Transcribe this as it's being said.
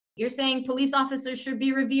You're saying police officers should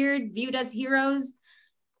be revered, viewed as heroes.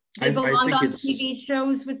 They I belong think on it's, TV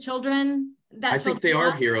shows with children. I That think children they are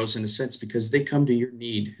watch. heroes in a sense because they come to your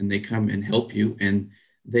need and they come and help you and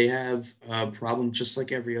they have a problem just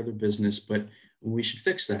like every other business, but we should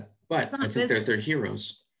fix that. It's But not I a think business. they're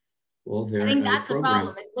heroes. Well, I they're think a that's the problem.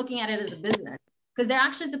 program. It's looking at it as a business because they're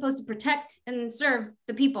actually supposed to protect and serve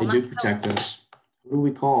the people, They not do kill them. protect us. Who do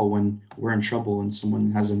we call when we're in trouble and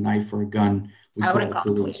someone has a knife or a gun? We I call wouldn't the call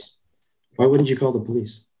the police. police. Why wouldn't you call the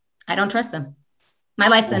police? I don't trust them. My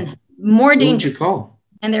life's in Well, more who would danger you call?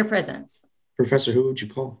 in their presence. Professor, who would you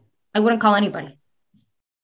call? I wouldn't call anybody.